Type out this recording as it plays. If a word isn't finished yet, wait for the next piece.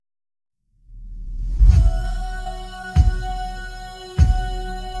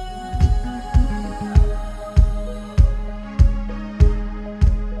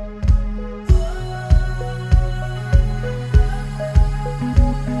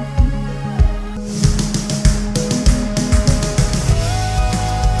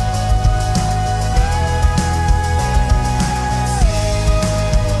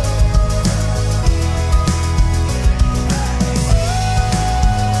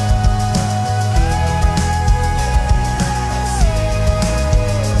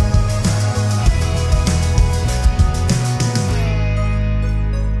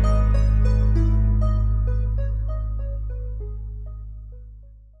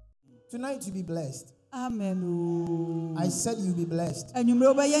Tonight you'll be blessed. Amen. I said you'll be blessed. I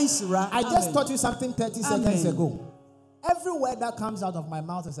just taught you something 30 seconds ago. Every word that comes out of my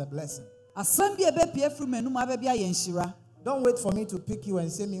mouth is a blessing. Don't wait for me to pick you and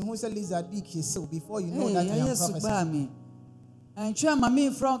say me who's a lizard big before you know that I am prophesying.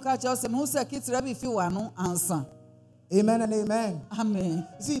 Amen and amen. Amen.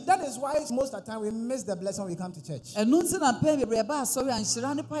 See, that is why most of the time we miss the blessing when we come to church.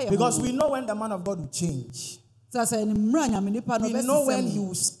 Because we know when the man of God will change. We know when he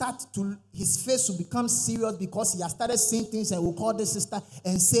will start to, his face will become serious because he has started saying things and will call this sister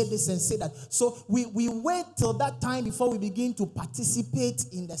and say this and say that. So we wait till that time before we begin to participate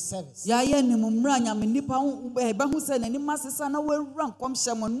in the service.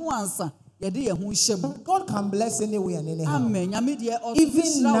 God can bless anywhere and anyhow. Amen.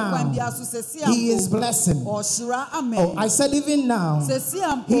 Even now, He is blessing. Oh, I said even now,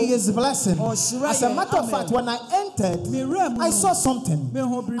 He is blessing. As a matter of fact, when I entered, I saw something.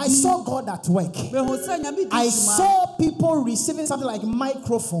 I saw God at work. I saw people receiving something like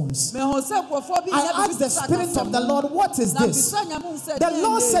microphones. I asked the Spirit of the Lord, what is this? The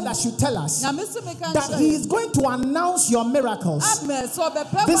Lord said I should tell us that He is going to announce your miracles.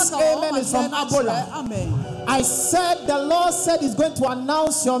 This amen is from Abola. I said, the Lord said He's going to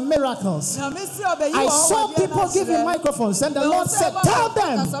announce your miracles. I saw people giving microphones, and the Lord said, tell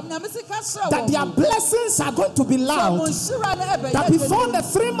them that their blessings are going to be loud. That before the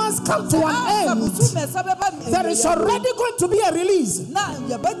 3 months come to an end, there is already going to be a release.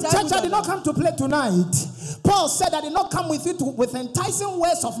 Church, I did not come to play tonight. Paul said, I did not come with you with enticing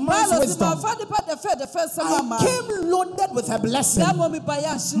words of man's wisdom. I came loaded with a blessing.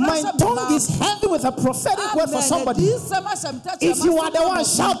 My tongue is heavy with a prophetic word for somebody. If you are the one,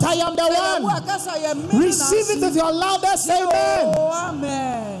 shout, I am the one. Receive it with your loudest amen.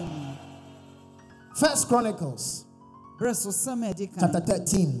 First Chronicles chapter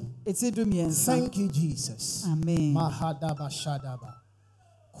 13. Thank you, Jesus. Amen. Mahadaba Shadaba.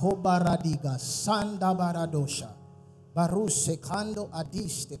 Kobaradiga Sandabaradosha. Barusekando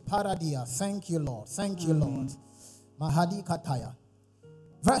Adiste Paradia. Thank you, Lord. Thank you, Lord. Mahadi Kataya.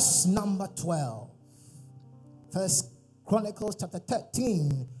 Verse number 12. First Chronicles chapter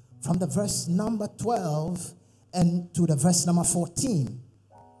 13. From the verse number 12 and to the verse number 14.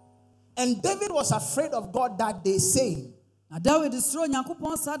 And David was afraid of God that day, saying,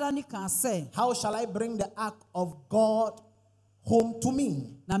 how shall I bring the ark of God home to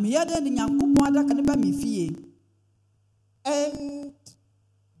me? And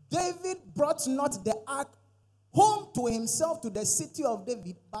David brought not the ark home to himself to the city of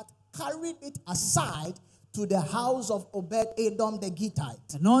David, but carried it aside to the house of Obededom the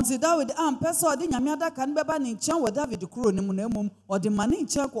Gittite.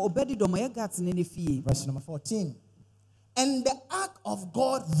 Verse number 14. And the ark of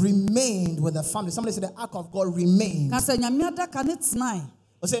God remained with the family. Somebody said the ark of God remained. I said the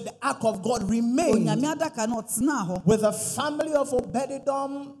ark of God remained with the family of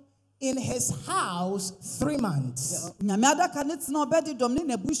Obededom in his house 3 months. And the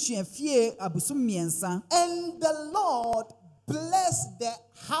Lord blessed the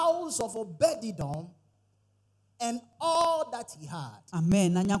house of Obededom and all that he had.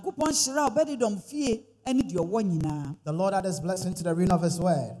 Amen. The Lord add his blessing to the reading of his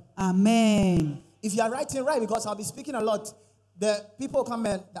word. Amen. If you are writing, right, because I'll be speaking a lot, the people come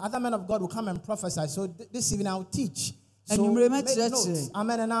and the other men of God will come and prophesy. So this evening I'll teach. So make notes.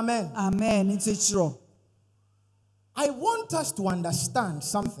 Amen and amen. Amen. It's true. I want us to understand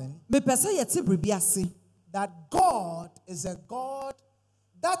something. That God is a God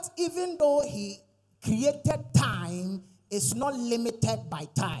that even though He created time, is not limited by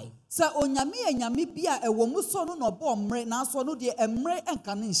time.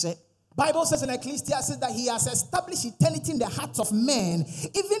 Bible says in Ecclesiastes that He has established eternity in the hearts of men.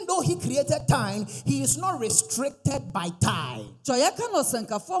 Even though He created time, He is not restricted by time. So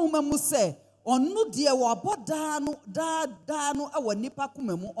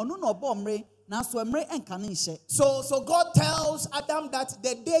God tells Adam that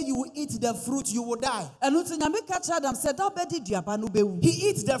the day you eat the fruit, you will die. He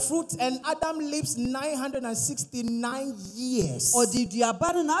eats the fruit and Adam lives 969 years. But in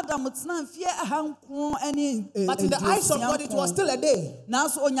the eyes of God, it was still a day.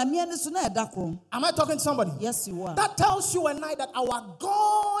 Am I talking to somebody? Yes, you are. That tells you and I that our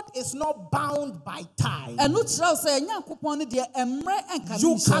God is not bound by time.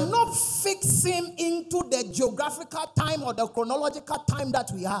 You cannot fix Him into the geographical time or the chronological time that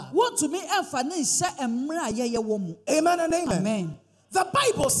we have. Amen and amen. Amen. The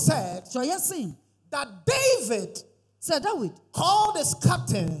Bible said that David called his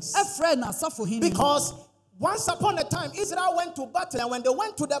captains because once upon a time, Israel went to battle, and when they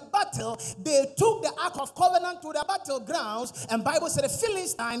went to the battle, they took the Ark of Covenant to the battlegrounds, and Bible said the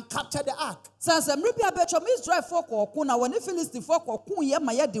Philistine captured the Ark. The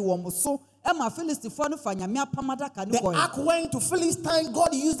Ark went to Philistine.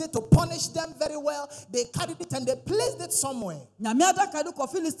 God used it to punish them very well. They carried it and they placed it somewhere. Let me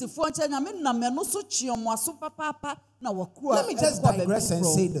just digress and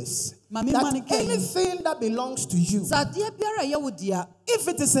say this. That anything that belongs to you, if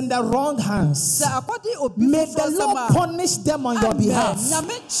it is in the wrong hands, may the Lord punish them on your behalf.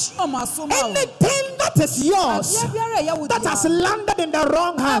 Anything that is yours that has landed in the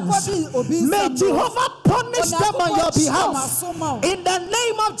wrong hands, may Jehovah punish them on your behalf in the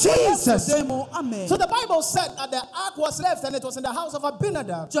name of Jesus. So the Bible said that the ark was left and it was in the house of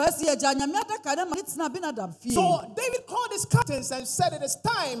Obededom. So David called his captains and said, it is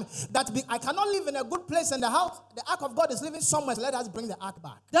time that I cannot live in a good place in the house. The ark of God is living somewhere, so let us bring the ark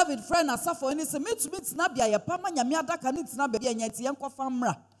back.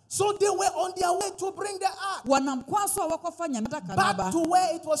 So they were on their way to bring the ark back to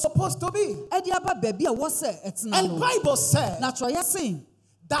where it was supposed to be. And Bible said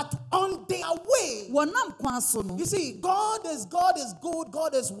that on their way, you see, God is good,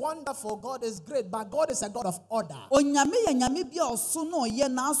 God is wonderful, God is great, but God is a God of order.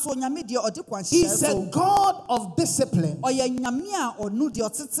 He's a God of discipline. There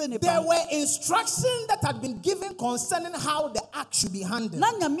were instructions that had been given concerning how the ark should be handled.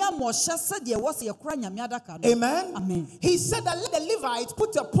 Amen? Amen. He said that let the Levites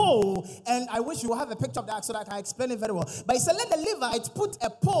put a pole, and I wish you have a picture of the ark so that I can explain it very well. But he said let the Levites put a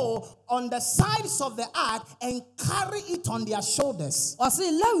pole on the sides of the ark and carry it on their shoulders.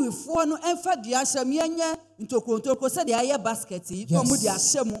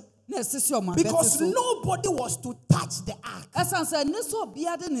 Yes. Because nobody was to touch the ark.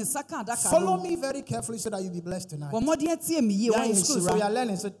 Follow me very carefully so that you'll be blessed tonight. You are in school, so you are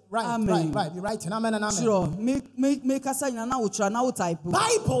learning. So right. You're writing. Amen and amen. Sure.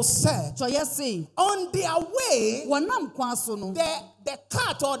 Bible said on their way, the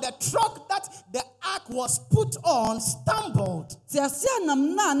cart or the truck that the ark was put on stumbled.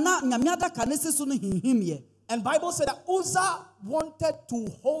 And Bible said that Uzzah wanted to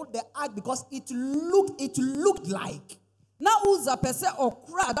hold the ark because it looked like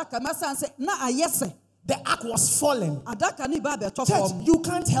the ark was falling. Church, you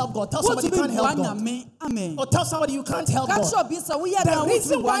can't help God. Tell somebody you can't help God. Amen. Or tell somebody you can't help God. The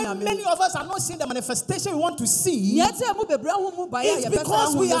reason why many of us are not seeing the manifestation we want to see is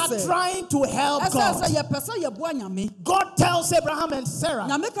because we are trying to help God. God tells Abraham and Sarah,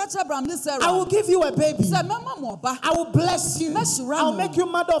 I will give you a baby. I will bless you. I will make you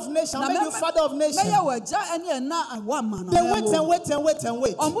mother of nations. I will make you father of nations. They wait and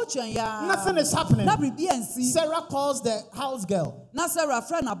wait. Nothing is happening. Sarah calls the house girl,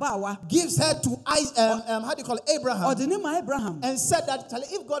 gives her to Abraham, and said that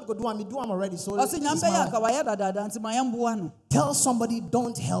if God could do him already. So tell somebody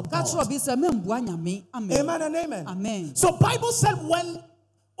don't help God. Amen and amen. Amen. So Bible said when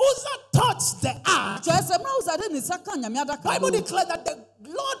Uzzah touched the ark, Bible declared that the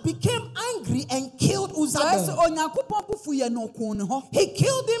Lord became angry and killed Uzzah there. He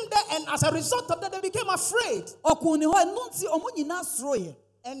killed him there, and as a result of that, they became afraid.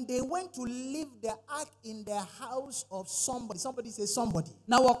 And they went to leave the ark in the house of somebody. Somebody say somebody.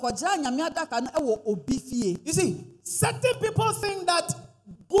 You see, certain people think that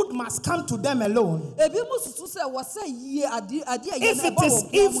good must come to them alone. If it is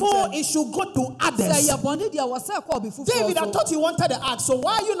evil, it should go to others. David, I thought you wanted the ark, so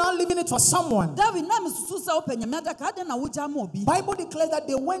why are you not leaving it for someone? Bible declares that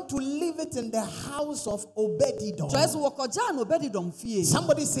they went to leave it in the house of Obededom.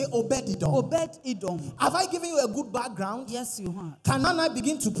 Somebody say Obededom. Have I given you a good background? Yes, you have. Can I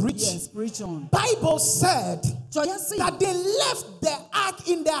begin to preach? Yes, preach on. Bible said that they left the ark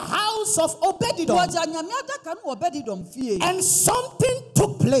in the house of Obededom. And something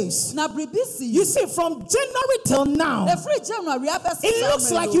took place. You see, from January till now, it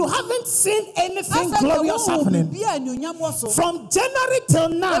looks like you haven't seen anything glorious happening. From January till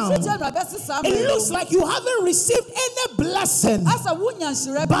now, it looks like you haven't received any blessing. But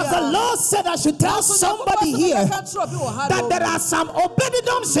the Lord said I should tell somebody here that there are some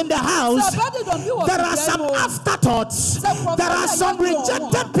Obededoms in the house. There are some afterthoughts. There are some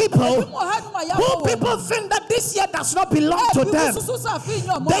rejected people who people think that this year does not belong to them.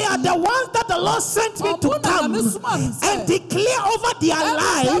 They are the ones that the Lord sent me to come and declare over their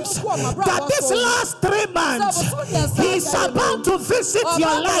lives that this last 3 months He is about to visit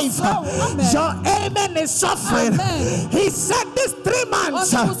your life. Your amen is suffering. He said this 3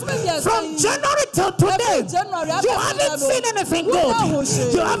 months from January till today, you haven't seen anything good.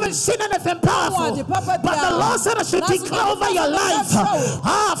 You haven't seen anything powerful. But the Lord said I should declare over your life.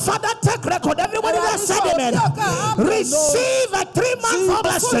 Father, take record. Everybody that said amen. Receive a 3-month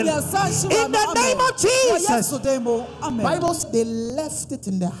blessing in the name of Jesus. Bible says they left it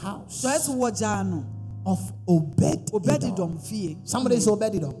in the house of Obededom. Somebody say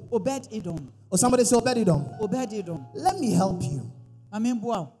Obededom. Or somebody say Obededom. Let me help you.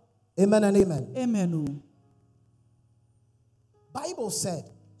 Amen and amen. Amen. Bible said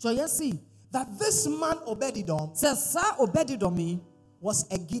that this man Obededom was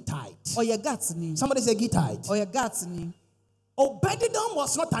a Gittite. Somebody say Gittite. Obededom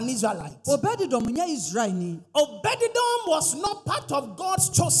was not an Israelite. Obededom was not part of God's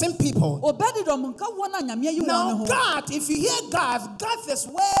chosen people. Now Gath, if you hear Gath is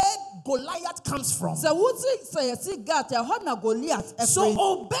where Goliath comes from. So Obededom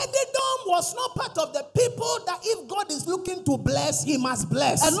was not part of the people that if God is looking to bless, He must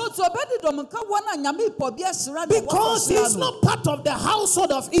bless. Because he's not part of the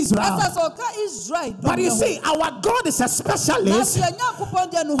household of Israel. But you see, our God is a specialist of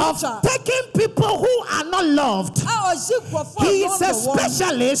taking people who are not loved. He is a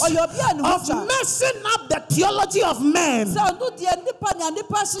specialist of messing up the theology of men.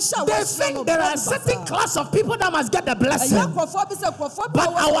 They think there are a certain class of people that must get the blessing. But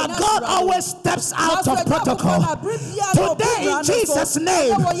our God always steps out of protocol. Today, in Jesus'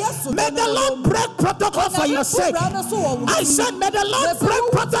 name, may the Lord break protocol for your sake. I said, may the Lord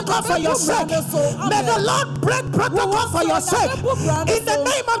break protocol for your sake. May the Lord break protocol for your sake. In the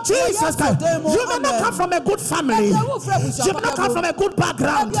name of Jesus Christ. You may not come from a good family. You may not come from a good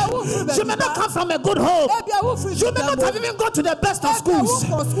background. You may not come from a good home. You may not have even gone to the best of schools.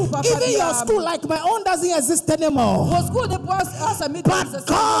 Even your school, like my own, doesn't exist anymore. But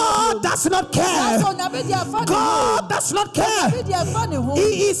God does not care. God does not care.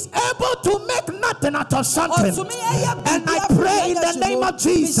 He is able to make nothing out of something. And I pray in the name of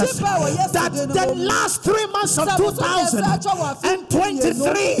Jesus that the last 3 months of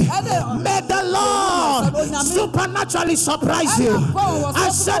 2023, may the Lord supernaturally surprise you. I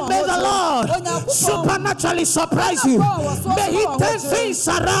said, may the Lord supernaturally surprise you. May He turn things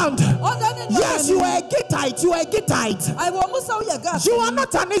around. Yes, you are a Gittite. You are a Gittite. You are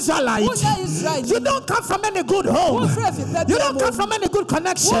not an Israelite. You don't come from any good home. You don't come from any good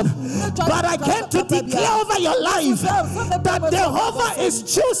connection. But I came to declare over your life that Jehovah is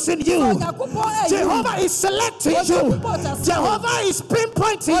choosing you. Jehovah is selecting you. Jehovah is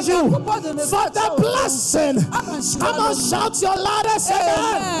pinpointing you for the blessing. Come on, shout your loudest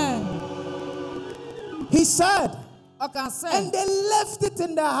amen. He said, and they left it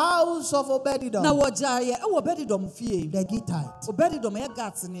in the house of Obededom.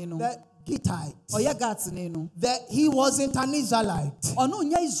 The Gittite. That he wasn't an Israelite.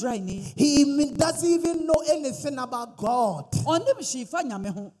 He doesn't even know anything about God.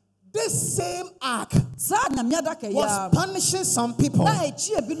 This same ark was punishing some people.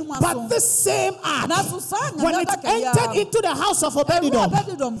 But this same ark, when it entered into the house of Obededom,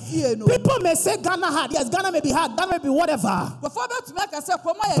 people may say Ghana hard. Yes, Ghana may be hard. Ghana may be whatever. But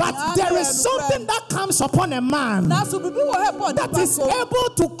there is something that comes upon a man that is able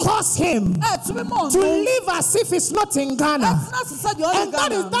to cause him to live as if it's not in Ghana. And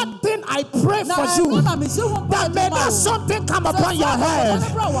that is that thing I pray for you. That may that something come upon your head.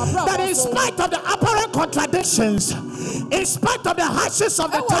 That in spite of the apparent contradictions, in spite of the hardships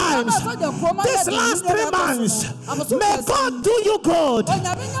of the times, these last 3 months, may God do you good.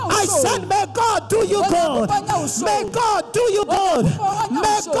 I said, may God do you good. May God do you good.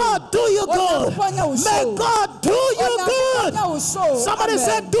 May God do you good. May God do you good. Somebody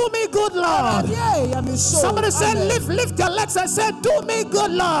said, do me good, Lord. Somebody said, lift your legs and say, do me good,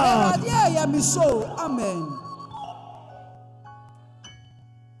 Lord. Amen.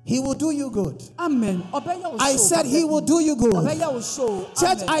 He will do you good. Amen. I said he will do you good.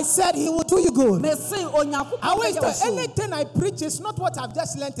 Church, I said he will do you good. Anything I preach is not what I've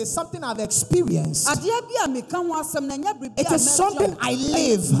just learned, it's something I've experienced. It is something I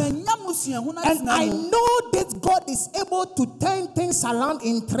live. And I know that God is able to turn things around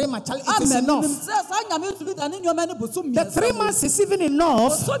in 3 months. It is enough. The 3 months is even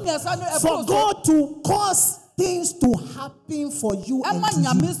enough for God to cause things to happen for you and to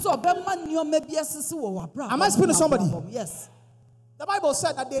you. Am I speaking to somebody? Yes. The Bible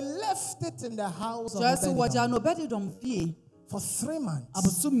said that they left it in the house of Obededom for 3 months. For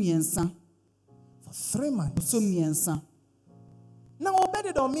 3 months. Now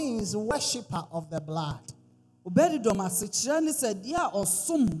Obededom means worshipper of the blood.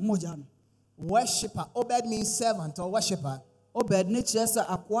 Worshipper. Obed means servant or worshipper.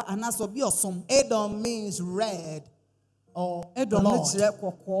 Edom means red or blood.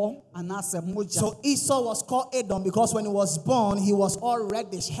 So Esau was called Edom because when he was born, he was all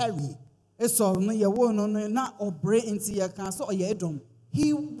reddish, hairy. He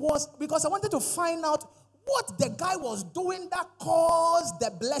was, because I wanted to find out what the guy was doing that caused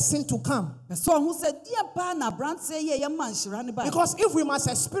the blessing to come. Because if we must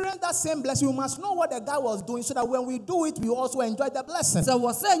experience that same blessing, we must know what the guy was doing so that when we do it, we also enjoy the blessing. Am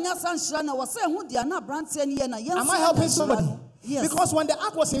I helping somebody? Yes. Because when the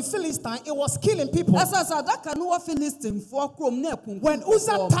ark was in Philistine, it was killing people. When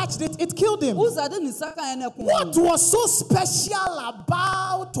Uzzah touched it, it killed him. What was so special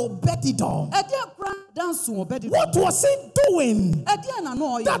about Obededom? What was he doing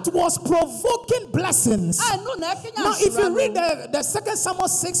that was provoking blessings? Now, if you read the 2 Samuel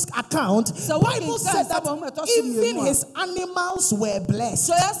 6 account, the Bible said that even his animals were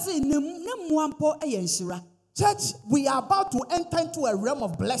blessed. Church, we are about to enter into a realm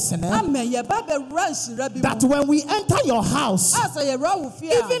of blessing. That when we enter your house,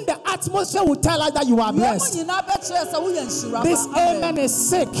 even the atmosphere will tell us that you are blessed. This amen is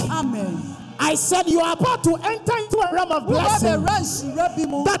sick. Amen. I said you are about to enter into a realm of blessing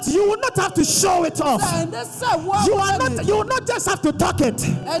that you will not have to show it off. You will not just have to talk it,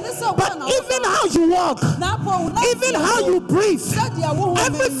 but even how you walk, even how you breathe,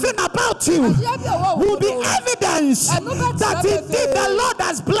 everything about you will be evidence that indeed the Lord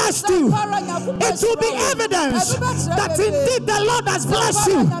has blessed you. It will be evidence that indeed the Lord has blessed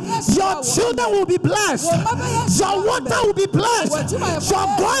you. Your children will be blessed. Your water will be blessed. Your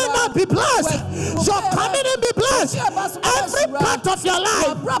going out will be blessed. Your coming in be blessed. Every part of your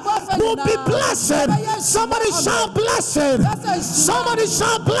life will be blessed. Somebody shout blessed. Somebody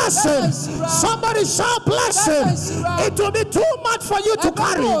shout blessed. Somebody shout blessed. It will be too much for you to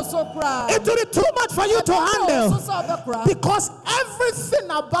carry. It will be too much for you to handle. Because everything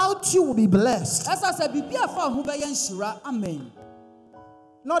about you will be blessed.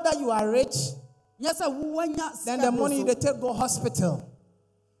 Not that you are rich. Then the money they take go hospital.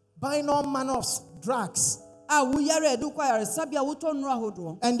 Buying all manner of drugs. And the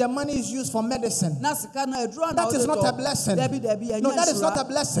money is used for medicine. That is not a blessing. No, that is not a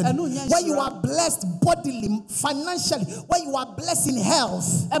blessing. When you are blessed bodily, financially, when you are blessed in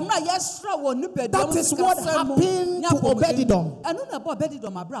health, that is what happened to Obededom.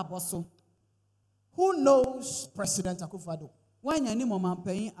 Who knows President Akufo-Addo?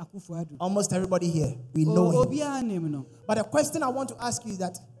 Almost everybody here, we know him. But the question I want to ask you is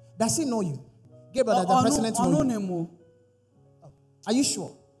that, does he know you? Gabriel, does the president know you? Are you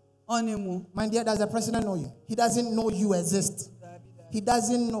sure? My dear, does the president know you? He doesn't know you exist. He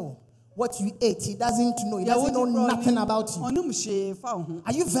doesn't know what you ate. He doesn't know. He doesn't know nothing about you. Are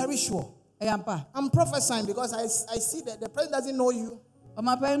you very sure? I'm prophesying because I see that the president doesn't know you. And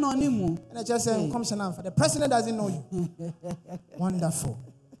I just say, Commissioner, the president doesn't know you. Wonderful.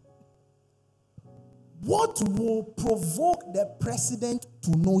 What will provoke the president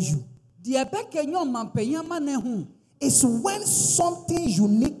to know you is when something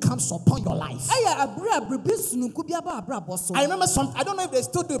unique comes upon your life. I remember I don't know if they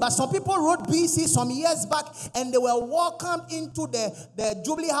still do it, but some people wrote BC some years back and they were welcomed into the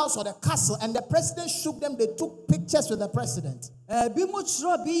Jubilee House or the castle, and the president shook them. They took pictures with the president. So the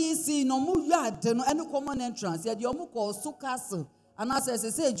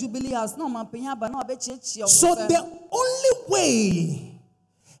only way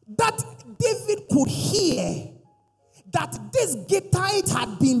that David could hear that this Gittite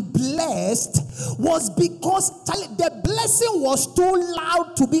had been blessed was because the blessing was too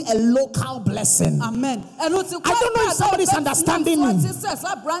loud to be a local blessing. Amen. I don't know if somebody's understanding me.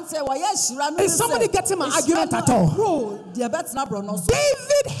 Is somebody getting my argument at all? David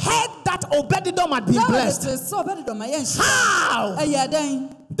heard that Obededom had been blessed. How?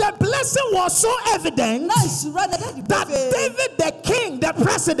 The blessing was so evident that David, the king, the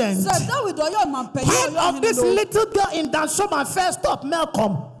president, heard of this little girl in Dansoma first stop,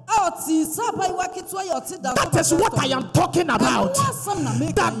 Malcolm. That is what I am talking about.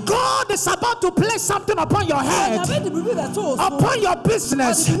 That God is about to place something upon your head, upon your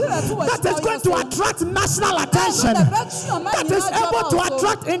business, that is going to attract national attention, that is able to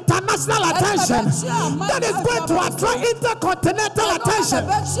attract international attention, that is going to attract intercontinental attention.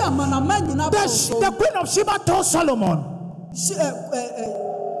 The Queen of Sheba told Solomon.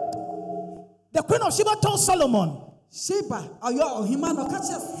 The Queen of Sheba told Solomon. He said,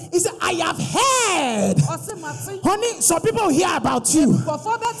 I have heard. Honey, some people hear about you.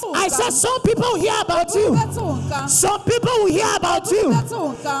 I said, some people hear about you. Some people hear about you.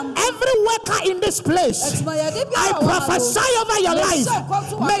 Every worker in this place, I prophesy over your life.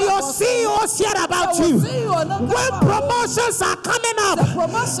 May your CEOs hear about you. When promotions are coming up,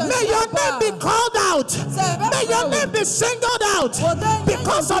 may your name be called out. May your name be singled out.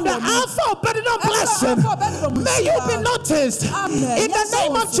 Because of the Alpha Obededom blessing, may you be noticed. In the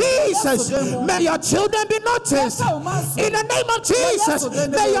name of Jesus, may your children be noticed. In the name of Jesus,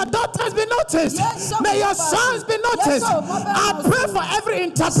 may your daughters be noticed. May your sons be noticed. I pray for every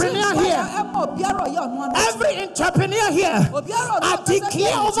entrepreneur here. Every entrepreneur here, I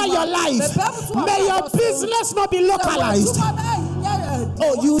declare over your life, may your business not be localized.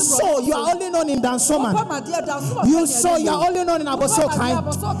 Oh, you saw, you are only known in Dansoman. You saw, you are only known in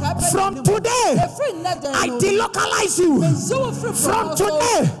Abosokai. From today, I delocalize you. From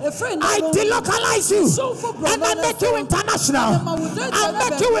today, I delocalize you. And I make you international. I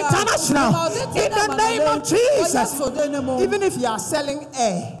make you international. In the name of Jesus. Even if you are selling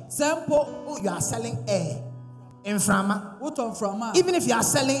air, you are selling air. In Frama, even if you are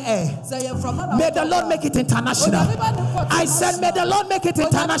selling air, may the Lord make it international. I said, may the Lord make it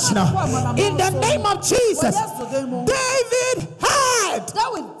international. In the name of Jesus. David heard.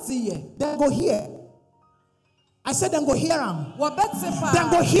 Then go here. I said, then go hear him. Then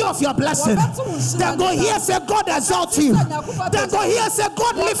go hear of your blessing. Then go hear, say, God exalt you. Then go hear, say,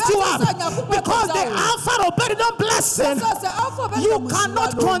 God lift you up. Because the Alpha Obededom blessing, you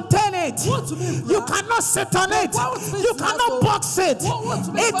cannot contain it. You cannot sit on it. You cannot box it.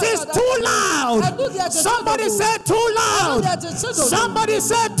 It is too loud. Somebody said too loud. Somebody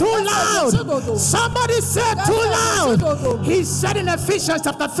said too loud. Somebody said too loud. He said in Ephesians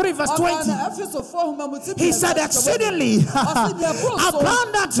chapter 3 verse 20. He said exceedingly,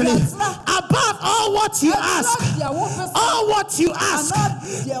 abundantly, above all what you ask, all what you ask,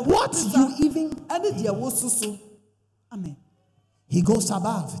 what you even. Amen. He goes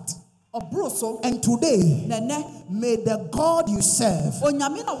above it. And today, may the God you serve,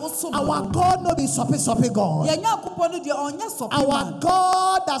 our God not be soppy God. Our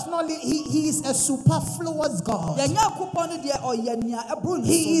God does not live, he is a superfluous God.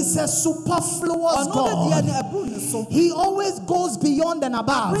 He is a superfluous God. He always goes beyond and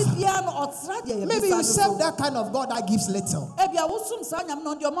above. Maybe you serve that kind of God that gives little. The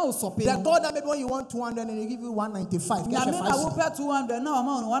God that maybe when you want 200 and he give you 195.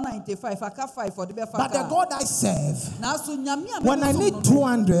 But the God I serve, when I need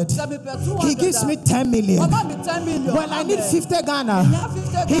 200, he gives me 10 million. When I need 50 Ghana,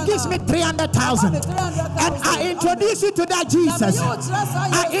 he gives me 300,000. And I introduce you to that Jesus.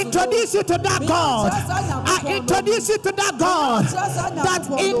 I introduce you to that God. I introduce you to that God. That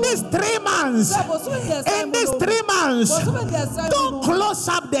in these 3 months, don't close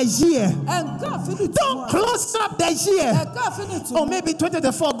up the year. Don't close up the year. Or maybe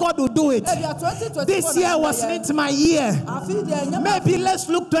 2024, God will do it. This year was not my year. Maybe let's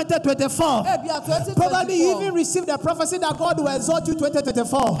look 2024. Probably you even received the prophecy that God will exalt you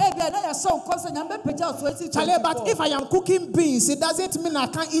 2024. Charlie, but if I am cooking beans, it doesn't mean I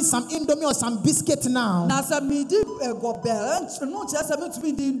can't eat some indomie or some biscuit now. I can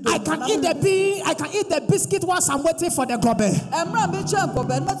eat the bean, I can eat the biscuit whilst I'm waiting for the gobe.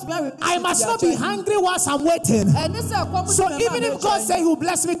 I must not be hungry whilst I'm waiting. So even if God says he will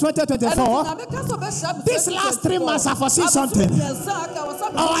bless me 2024, this last 3 months I foresee something.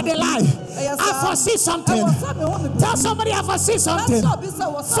 Oh, I lie. I foresee something. Tell somebody I foresee something.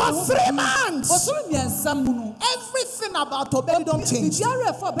 For 3 months. Everything about Obededom changed.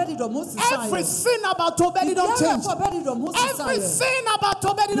 Everything about Obededom changed. Everything about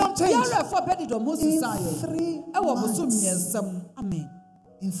Obededom changed.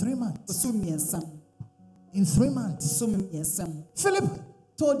 In 3 months. In 3 months. Philip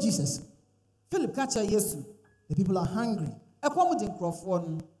told Jesus, the people are hungry.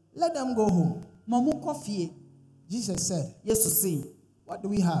 Let them go home. Jesus said, what do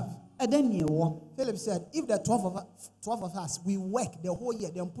we have? Philip said, if the 12 of us, we work the whole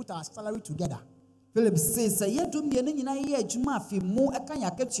year, then put our salary together. Philip says,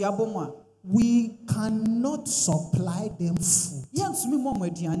 we cannot supply them food.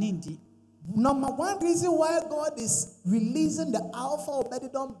 Number one reason why God is releasing the Alpha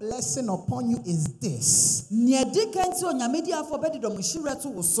Obededom blessing upon you is this.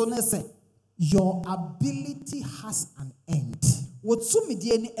 Your ability has an end.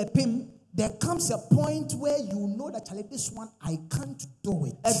 There comes a point where you know that this one I can't do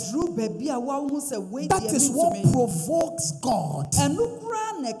it. That is what provokes God.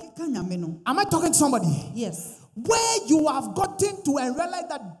 Am I talking to somebody? Yes. Where you have gotten to and realize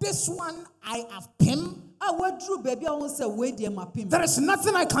that this one I have him. There is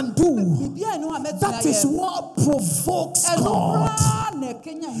nothing I can do. That is what provokes God.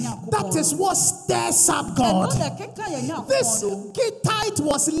 That is what stirs up God. This Gittite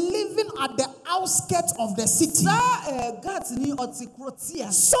was living at the outskirts of the city.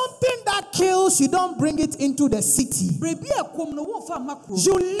 Something that kills, you don't bring it into the city.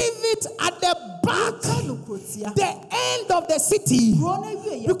 You leave it at the back, the end of the city.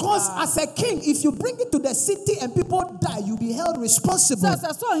 Because as a king, if you bring it to the city and people die, you'll be held responsible. That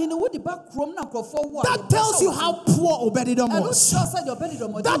tells you how poor Obededom was.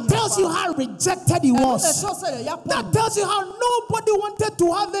 That tells you how rejected he was. That tells you how nobody wanted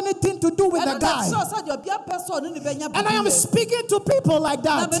to have anything to do with the guy. And I am speaking to people like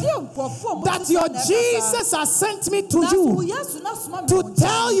that. That your Jesus has sent me to you to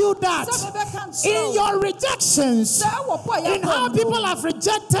tell you that in your rejections, in how people have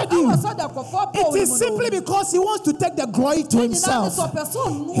rejected you, it is simply because he wants to take the glory to himself.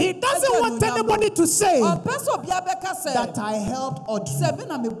 He doesn't want anybody to say that I helped Audrey.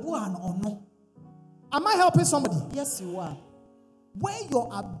 Am I helping somebody? Yes, you are. Where your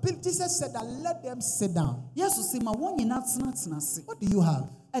ability said that let them sit down. What do you have?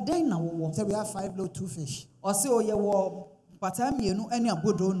 So we have 5 loaves, 2 fish.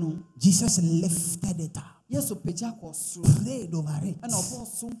 Jesus lifted it up. Prayed over it.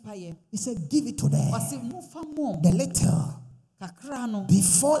 He said, give it to them. The little.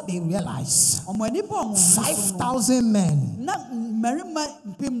 Before they realize, 5,000 men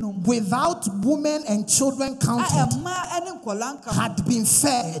without women and children counted had been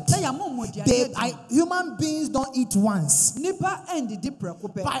fed. Human beings don't eat once.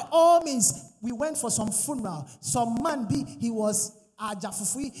 By all means, we went for some funeral. Some man, he was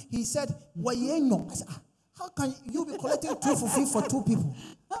Jafufui. He said, how can you be collecting 2 fufu for 2 people?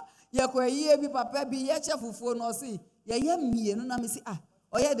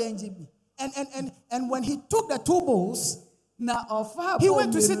 And when he took the 2 bowls, he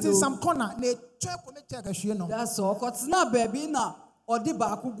went to sit in some corner. That's all. And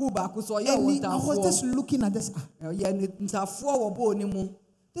I was just looking at this.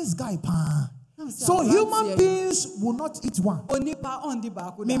 This guy, so human beings will not eat one.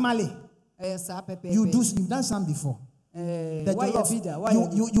 You've done some before.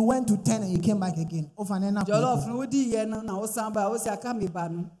 You went to 10 and you came back again.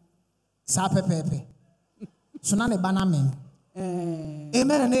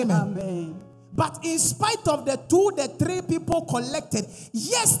 Amen and amen. But in spite of the 2, the 3 people collected,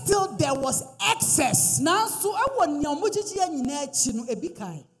 yet still there was excess.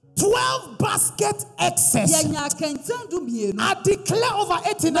 12 basket excess. I declare over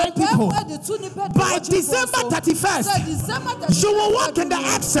 89 people. By December 31st, you will walk in the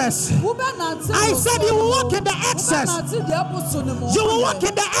excess. I said you will walk in the excess. You will walk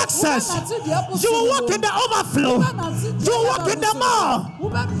in the excess. You will walk in the overflow. You will walk in the more.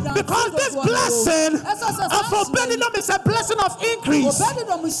 Because this blessing of Obededom is a blessing of increase.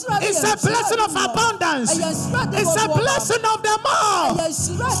 It's a blessing of abundance. It's a blessing of the more.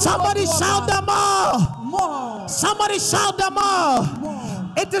 Somebody shout them all. Somebody shout them all.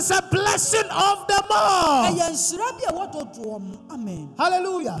 It is a blessing of them all. Amen.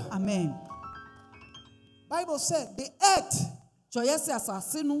 Hallelujah. Amen. Bible said they ate.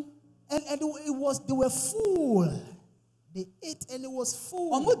 And they were full. They ate and it was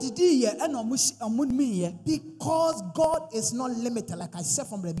full. Because God is not limited, like I said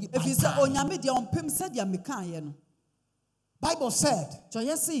from the beginning. Bible said,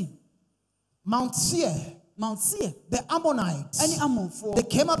 Mount Seir, the Ammonites, they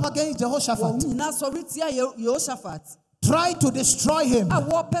came up against Jehoshaphat, tried to destroy him,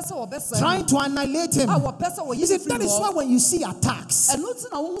 trying to annihilate him. You see, that is why when you see attacks,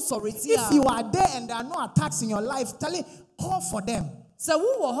 if you are there and there are no attacks in your life, call for them. Because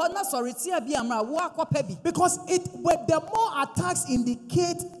the more attacks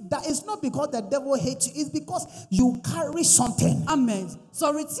indicate that it's not because the devil hates you, it's because you carry something. Amen.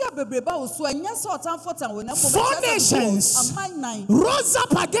 4 nations rose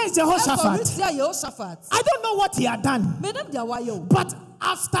up against Jehoshaphat. I don't know what he had done, but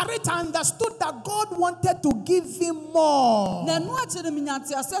after it, I understood that God wanted to give him more.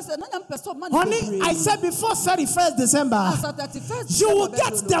 Honey, I said before 31st December, you will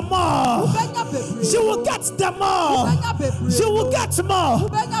get them more. You will get them more. You will get more.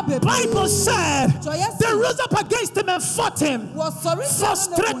 Bible said they rose up against him and fought him,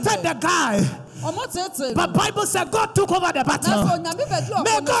 frustrated the guy. But Bible said God took over the battle.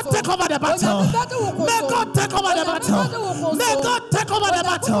 May God take over the battle. May God take over the battle. May God take over the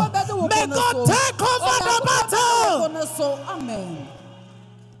battle. May God take over the battle. Amen.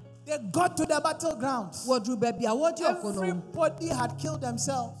 They got to the battlegrounds. Everybody had killed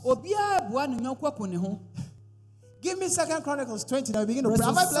themselves. Give me 2 Chronicles 20. Now we begin to pray.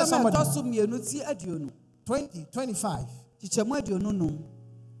 Have I blessed somebody? 20, 25.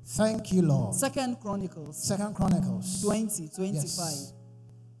 Thank you, Lord. 2 Chronicles 20, 25. Yes.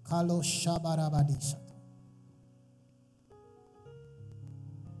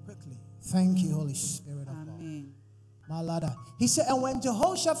 Quickly. Thank you, Holy Spirit of Amen. God. Malada. He said, and when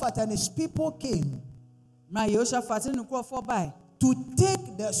Jehoshaphat and his people came to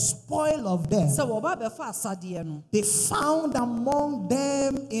take the spoil of them, they found among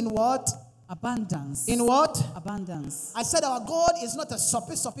them in what? Abundance. In what? Abundance. I said our God is not a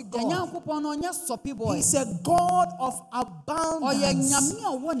soppy God. He's a God of abundance.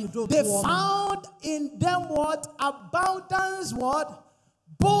 They found in them what? Abundance what?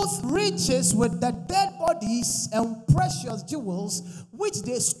 Both riches with the dead bodies and precious jewels, which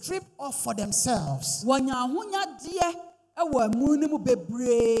they stripped off for themselves. Let's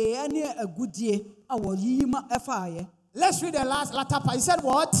read the latter part. He said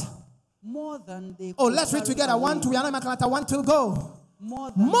what? More than they could let's read together. Away. 1, 2, we are not 1, 2, go.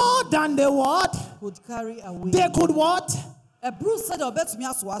 More than they what? Could carry away. They could what?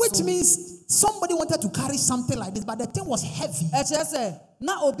 Which means somebody wanted to carry something like this, but the thing was heavy.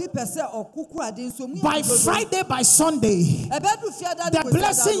 By Friday, by Sunday, the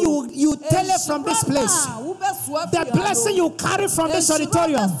blessing you tell it from this place, the blessing you carry from this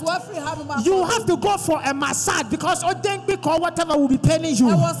auditorium, you have to go for a massage because whatever will be paining you.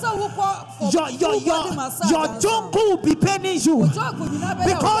 Your jungle will be paining you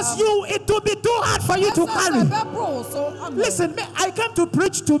because it will be too hard for you to carry. Listen, I came to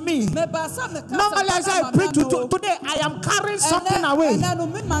preach to me. Normally, as I preach to today, I am carrying something away.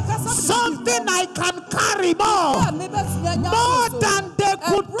 Something I can carry more than they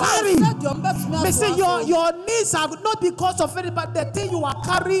could carry. Listen, your needs are not because of it, but the thing you are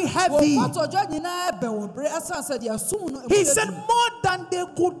carrying heavy. He said more than they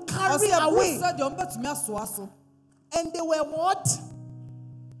could carry away. And they were what?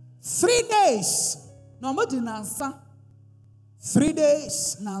 3 days. 3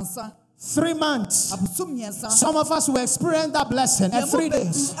 days. 3 months. Some of us will experience that blessing in 3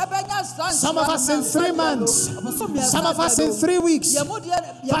 days. Some of us in 3 months. Some of us in 3 weeks.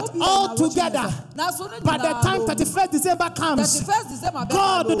 But all together, by the time 31st December comes,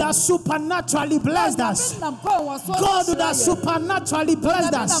 God would have supernaturally blessed us. God would have supernaturally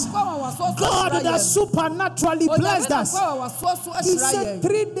blessed us. God would have supernaturally blessed us. He said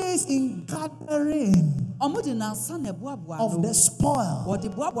 3 days in gathering of the spoil.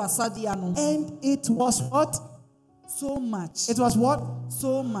 And it was what? So much. It was what?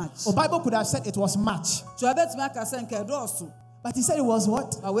 So much. The Bible could have said it was much. But he said it was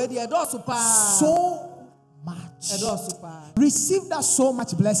what? So much. Receive that so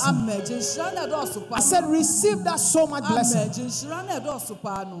much blessing. I said receive that so much blessing.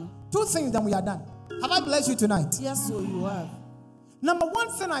 2 things that we are done. Have I blessed you tonight? Yes, so you have. Number 1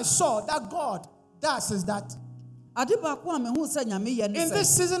 thing I saw that God does is that in this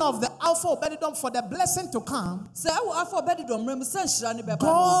season of the Alpha Obededom, for the blessing to come,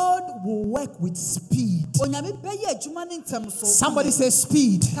 God will work with speed. Somebody say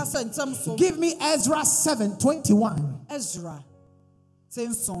speed. Give me Ezra 7:21. Ezra.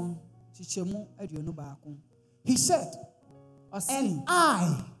 Senson. Chichemu aduonu baako. He said, and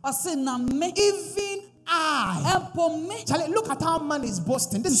I, even I. Charlie, look at how man is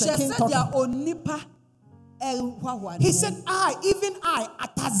boasting. This is a king talking. He said, I, even I,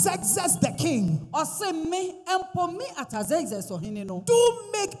 Artaxerxes the king, do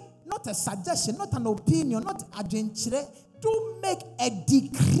make, not a suggestion, not an opinion, not a adventure, to make a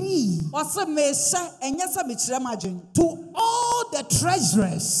decree to all the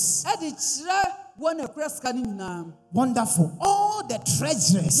treasurers. Wonderful. All the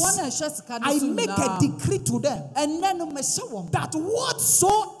treasurers, I make a decree to them that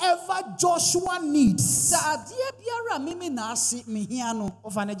whatsoever Joshua needs,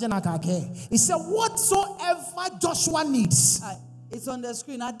 he said, whatsoever Joshua needs. It's on the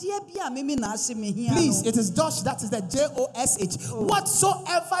screen. Please, it is Josh, that is the Josh.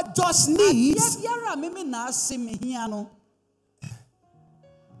 Whatsoever Josh needs.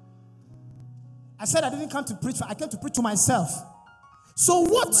 I said I didn't come to preach, I came to preach to myself. So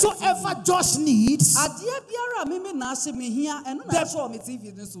whatsoever Josh needs,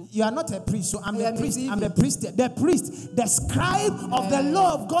 you are not a priest, so I'm the priest. I'm the priest. The priest, the scribe of the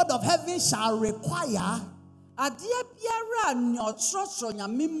law of God of heaven shall require.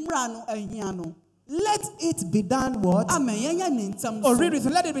 Let it be done what? Oh, read it.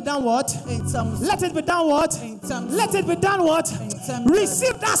 Let it be done what? Let it be done what? Let it be done what?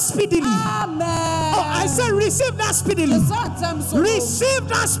 Receive that speedily. Amen. Oh, I said receive that speedily. Receive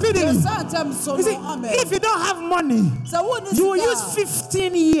that speedily. You see, if you don't have money, you will use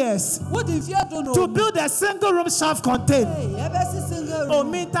 15 years to build a single room self-contained. Oh,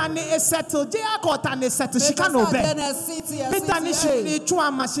 Mintani is settled. Jayakota is settled. She can't obey. Mintani should chua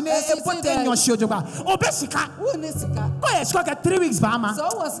machine. Put in your shoulder. Obesika. Oh, yes, 3 weeks, Bama.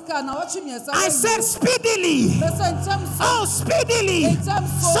 I said speedily. Oh, speedily.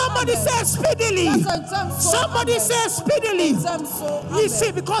 Somebody said speedily. Somebody said speedily. You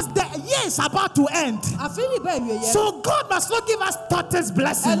see, because the year is about to end. So God must not give us tortoise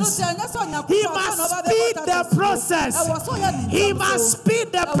blessings. He must speed the process. He must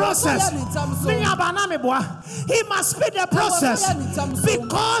speed the process. He must speed the process.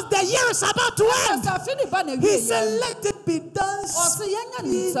 Because the year is about to end. He said, let it be done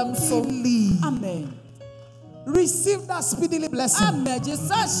speedily. Amen. Receive that speedily blessing.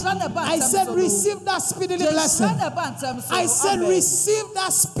 I said, receive that speedily blessing. I said, receive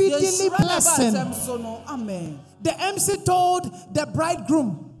that speedily blessing. The MC told the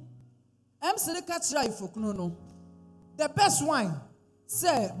bridegroom, the best wine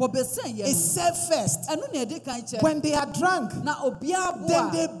is served first. When they are drunk,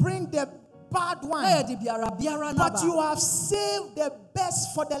 then they bring the bad wine. But you have saved the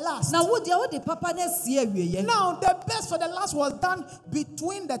best for the last. Now, the best for the last was done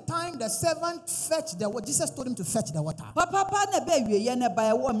between the time the servant fetched the water. Jesus told him to fetch the water.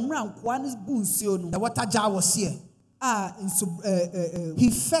 The water jar was here.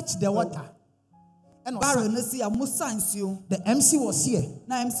 He fetched the water. And the MC was here.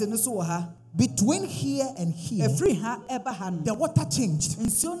 Between here and here, the water changed.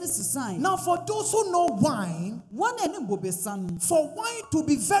 Now, for those who know wine, for wine to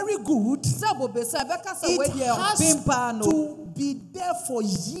be very good, it has to be there for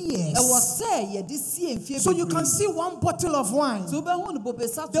years. So you can see one bottle of wine,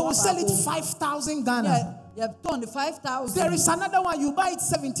 they will sell it 5,000 Ghana. There is another one, you buy it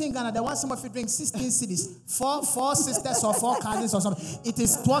 17 Ghana. The one some of you drink 16 cities. Four sisters or 4 cousins or something. It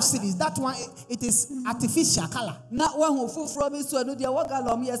is 12 cities. That one, it is artificial color. But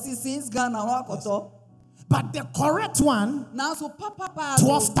the correct one,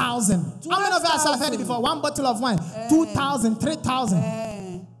 12,000. How many of us have heard it before? One bottle of wine, 2,000, 3,000.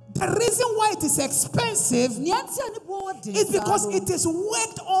 The reason why it is expensive is because it is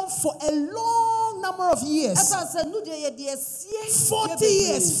worked on for a long number of years. 40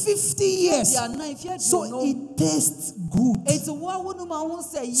 years, 50 years. So it tastes good.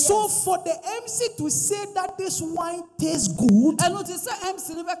 So for the MC to say that this wine tastes good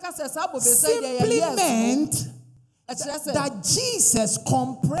simply meant that Jesus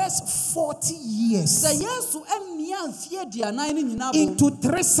compressed 40 years into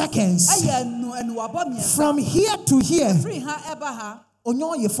 3 seconds. From here to here.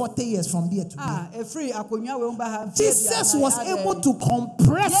 Only 40 years from there to here. Jesus was able to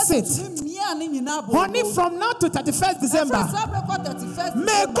compress it. Only from now to 31st December.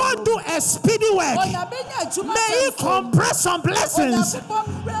 May God do a speedy work. May He compress some blessings.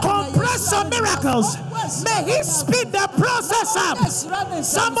 Compress some miracles. May He speed the process up.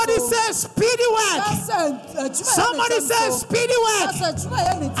 Somebody says speedy work. Somebody says speedy work.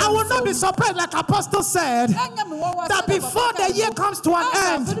 I will not be surprised, like Apostle said, that before the year comes to an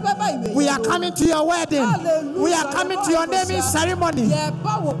end, we are coming to your wedding. We are coming to your naming ceremony.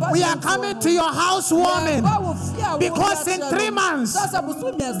 We are coming to your housewarming. Because in 3 months,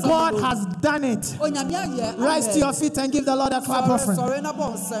 God has done it. Rise to your feet and give the Lord a clap offering.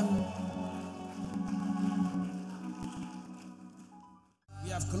 We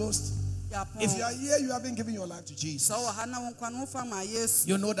have closed. If you are here, you haven't given your life to Jesus.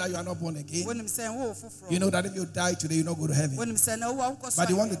 You know that you are not born again. You know that if you die today, you will not go to heaven. But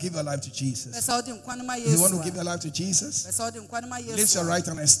you want to give your life to Jesus. If you want to give your life to Jesus, lift your right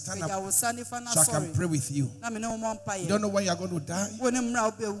hand and stand up so I can pray with you. You don't know when you are going to die.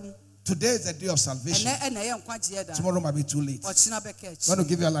 Today is the day of salvation. Tomorrow might be too late. You want to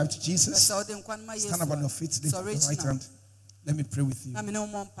give your life to Jesus? Stand up on your feet, lift your right hand. Let me pray with you.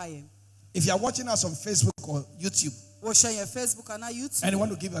 If you are watching us on Facebook or YouTube, and you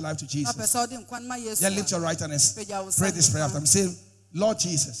want to give your life to Jesus, then lift your right hand and pray this prayer after me. Say, Lord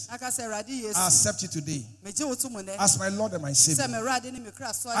Jesus, I accept you today as my Lord and my Savior.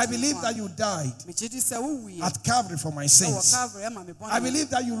 I believe that you died at Calvary for my sins. I believe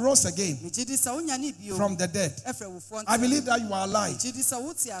that you rose again from the dead. I believe that you are alive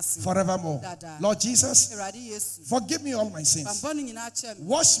forevermore. Lord Jesus, forgive me all my sins.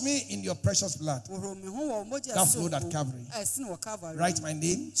 Wash me in your precious blood that flowed at Calvary. Write my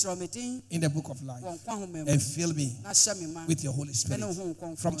name in the book of life and fill me with your Holy Spirit.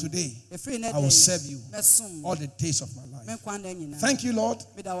 From today, I will serve you all the days of my life. Thank you, Lord,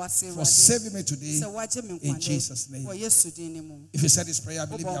 for saving me today in Jesus' name. If you said this prayer, I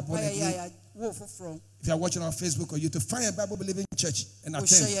believe you are born again. If you are watching on Facebook or YouTube, find a Bible-believing church and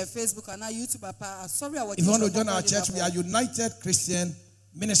attend. If you want to join our church, we are United Christian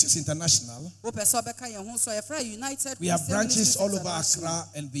Ministries International. We have branches all over Accra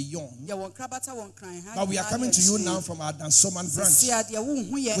and beyond. But we are coming to you now from our Dansoman branch,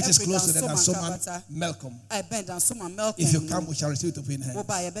 which is close to the Dansoman Malcolm. If you come, we shall receive it open hands.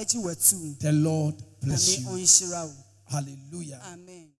 The Lord bless you. Hallelujah. Amen.